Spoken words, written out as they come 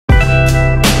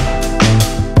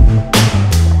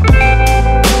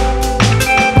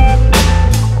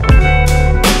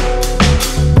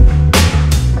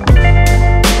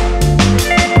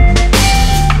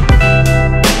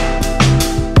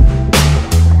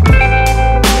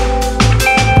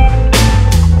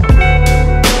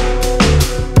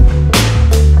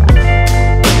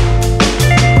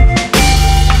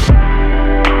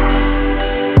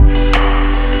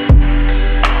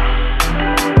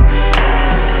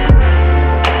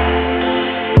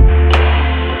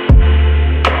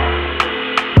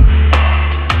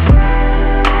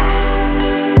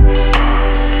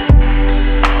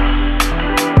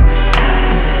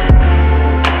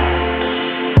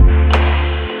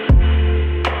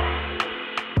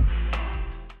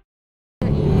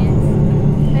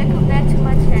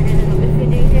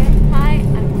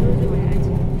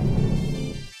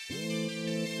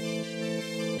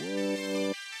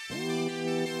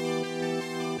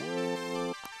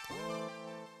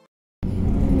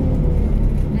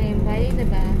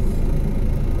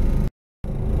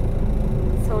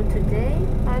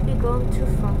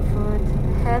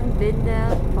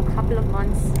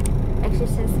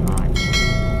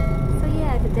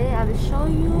today I will show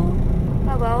you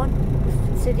around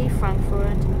the city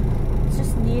Frankfurt. It's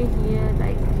just near here,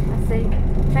 like I think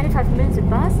 25 minutes a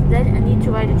bus, then I need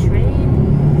to ride a train.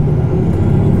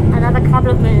 Another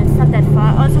couple of minutes, not that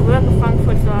far. I also work in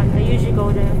Frankfurt, so I usually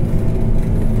go there.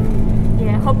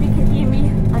 Yeah, hope you can hear me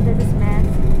under this map.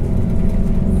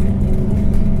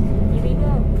 Here we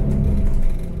go.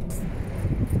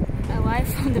 I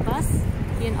arrived from the bus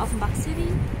here in Offenbach City,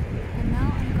 and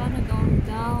now I'm gonna go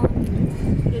down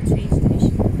to the train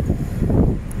station.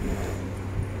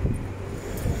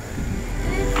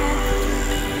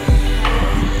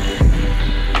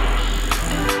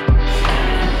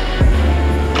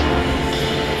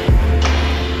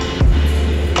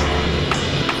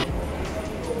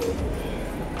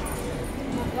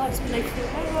 It's been like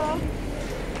forever.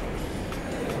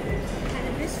 Kind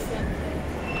of miss Frankfurt.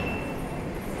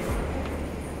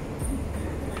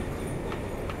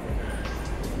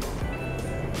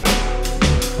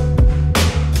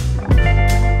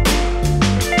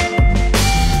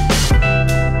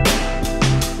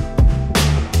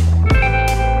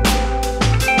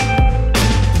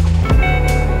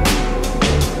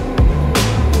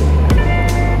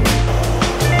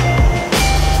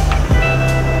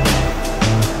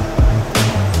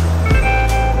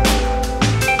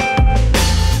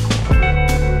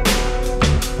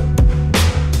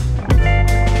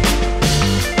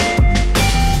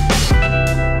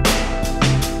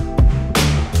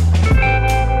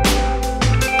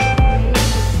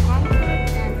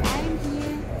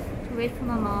 Wait for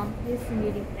my mom. Here's the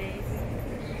meeting place.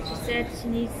 She said she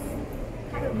needs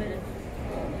a couple of minutes.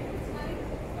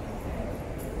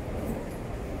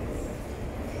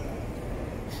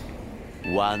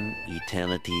 One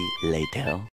eternity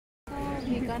later. So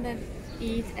we're gonna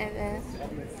eat at a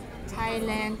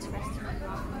Thailand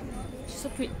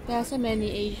restaurant. There are so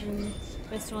many Asian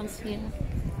restaurants here.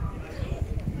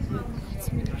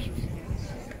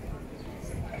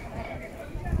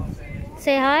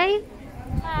 Say hi.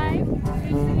 Hi.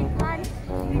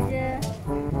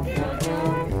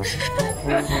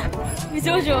 With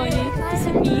Jojo only. This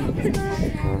is me.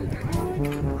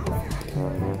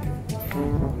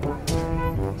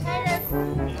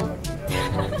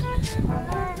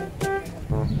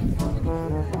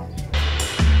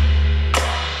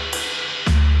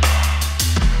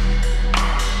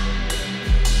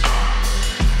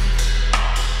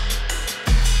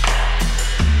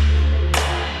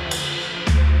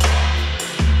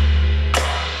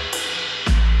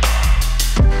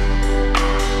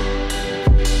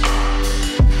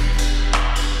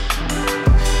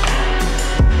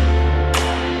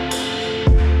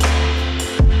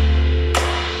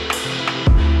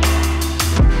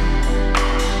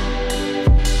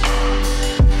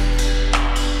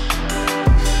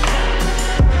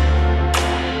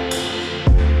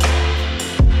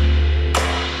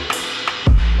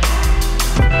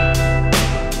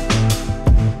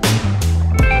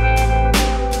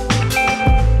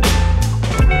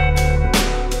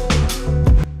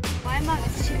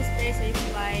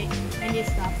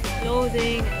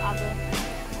 Clothing and other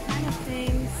kind of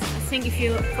things. I think if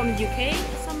you're from the UK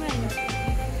or somewhere,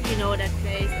 you know that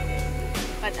place.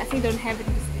 But I think they don't have it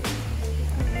in the States.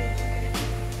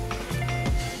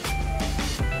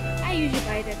 I usually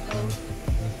buy that though.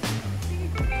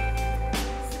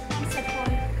 Sunset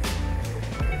point.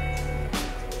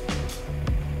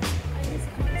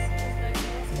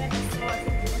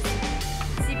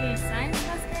 Civil science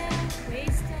was there,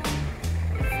 Waster,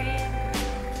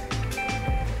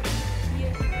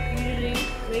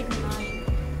 wait in line.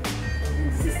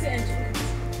 This is the entrance.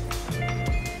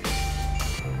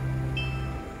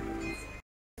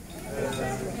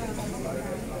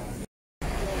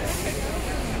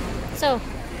 So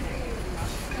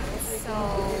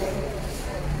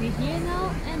we're here now,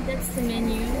 and that's the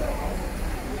menu.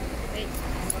 Wait.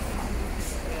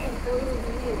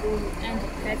 And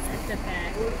that's at the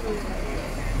back.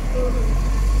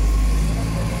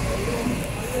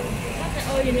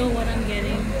 Oh, you know what I'm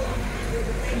getting?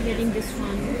 I'm getting this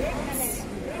one.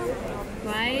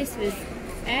 Rice with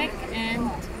egg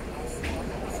and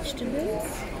vegetables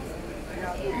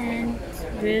and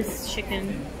with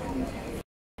chicken.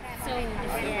 So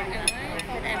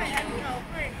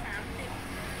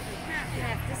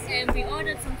and we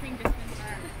ordered something different.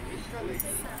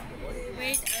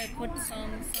 Wait, I put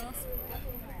some sauce.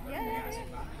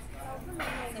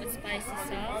 Some spicy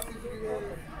sauce.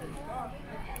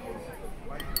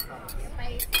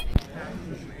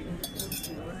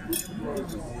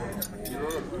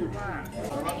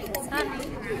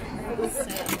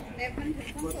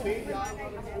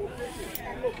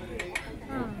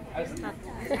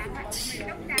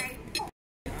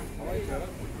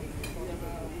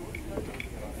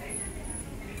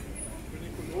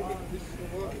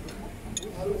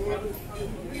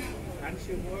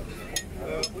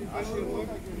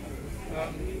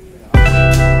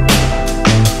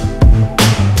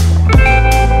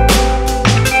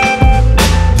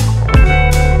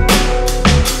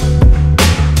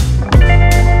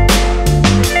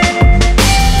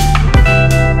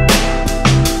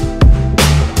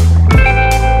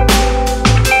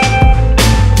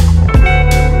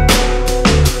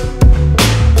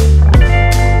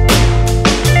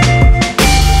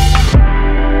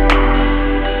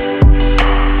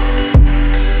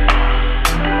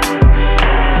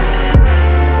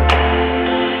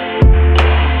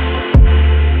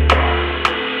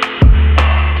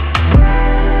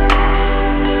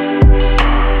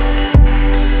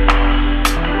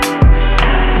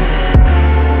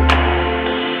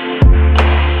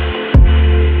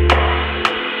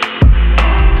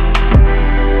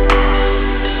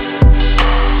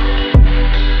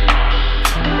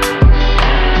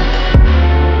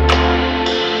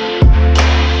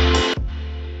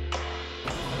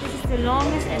 The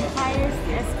longest and highest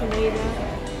escalator,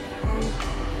 and it's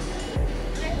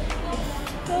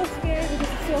so scary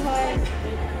because it's so high.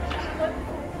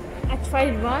 I tried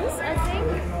it once, I think,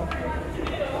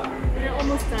 and I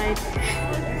almost died.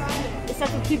 It's like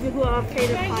for people who are afraid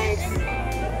of heights.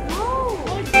 No!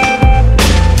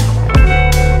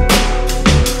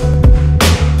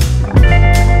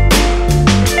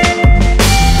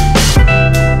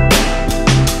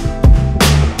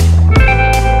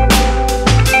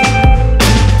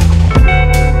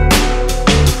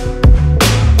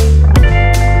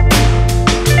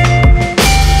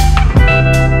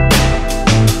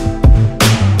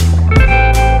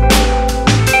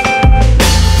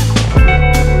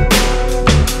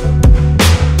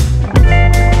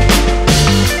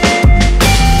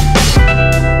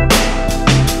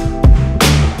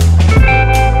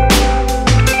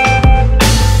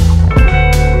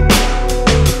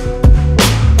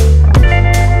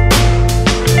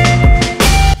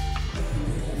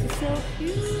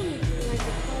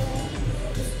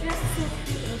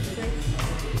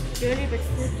 Dirty but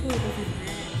still cool, this is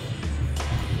bad.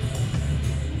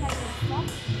 You like that stuff?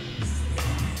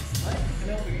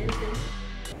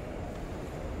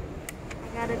 I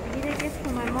got a birthday gift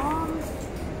from my mom.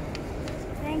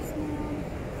 Thanks, Mom.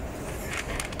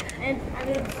 And I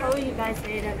will show you guys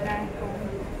later when I'm home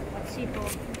what she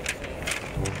bought.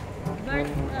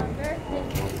 Birthday.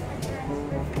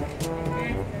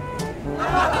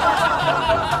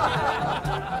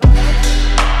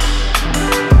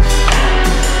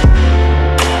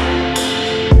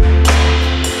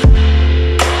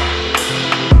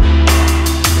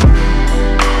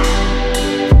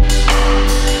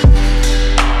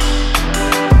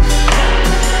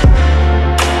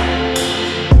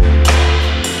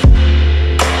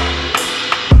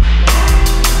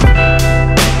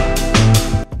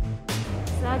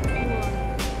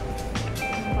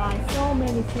 So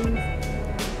many things,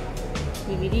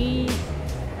 DVDs,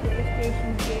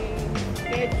 PlayStation games,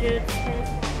 gadgets,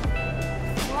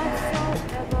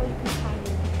 whatsoever you can find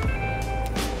it.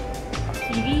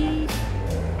 TVs,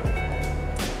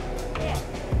 yeah.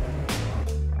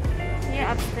 Here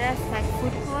upstairs is like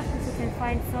food court, so you can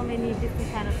find so many different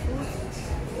kind of foods.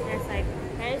 There's like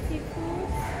healthy food.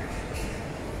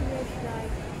 Here's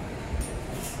like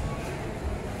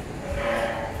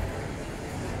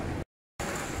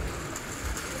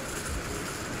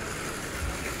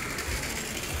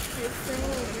it's so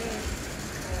good.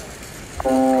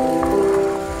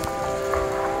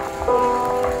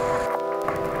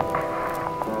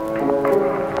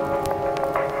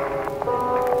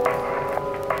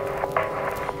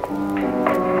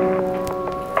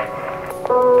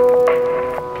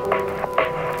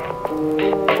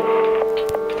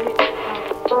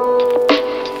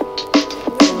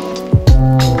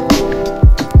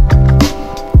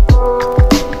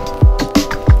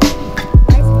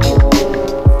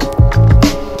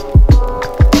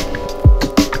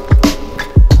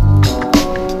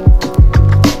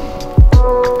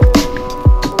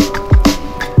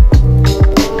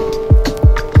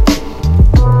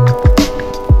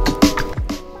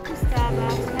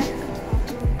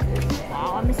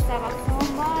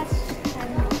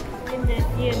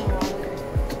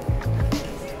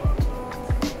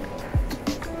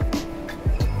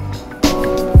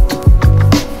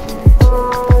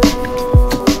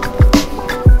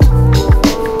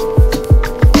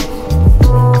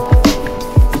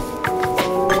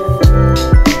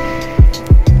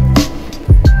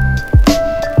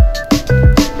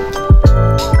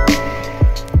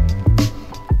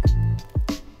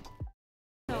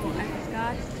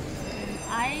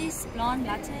 Blonde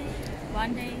latte,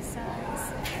 one day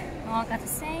size. Mom got the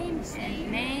same,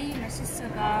 and May, my sister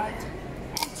got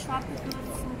a tropical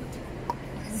fruit.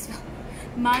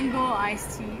 Mango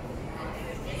iced tea.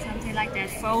 Something like that.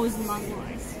 Frozen mango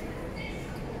ice.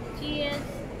 Cheers.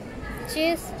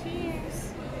 Cheers.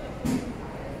 Cheers.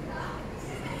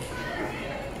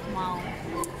 Wow.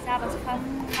 Starbucks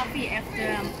coffee after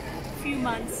a few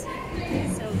months.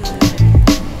 So good.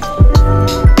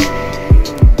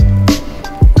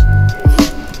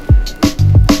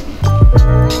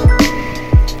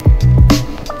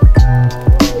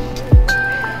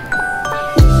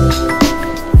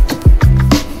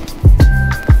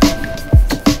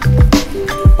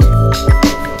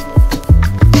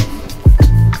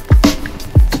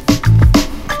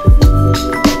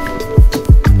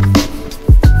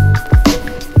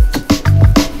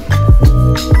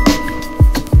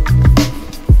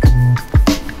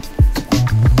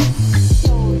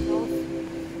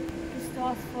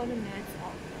 For the nerds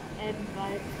out there,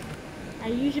 but I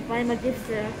usually buy my gifts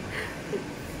there.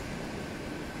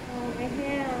 Oh, my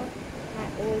hair, my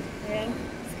old hair.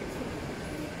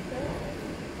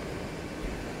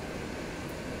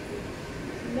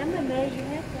 Remember, May, you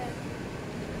had that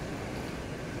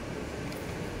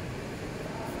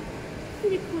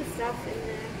pretty cool stuff in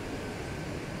there.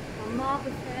 From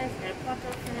Marvel fans, Harry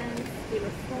Potter fans, Game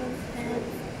of Thrones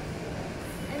fans,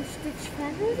 and Stitch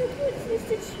fans. What is it?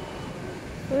 Stitch?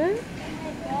 What?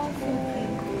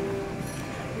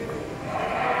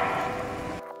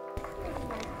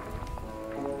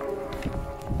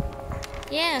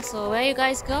 Yeah, so where are you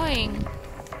guys going?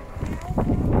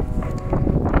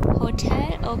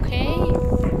 Hotel, okay.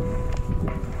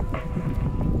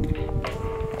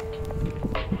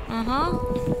 Uh-huh.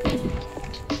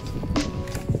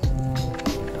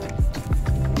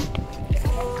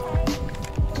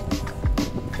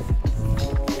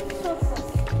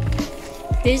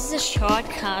 This is a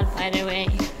shortcut, by the way.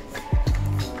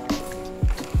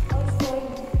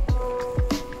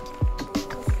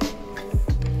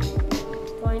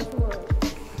 Going to work.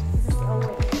 This is our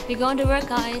way. We're going to work,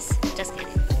 guys. Just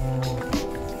kidding.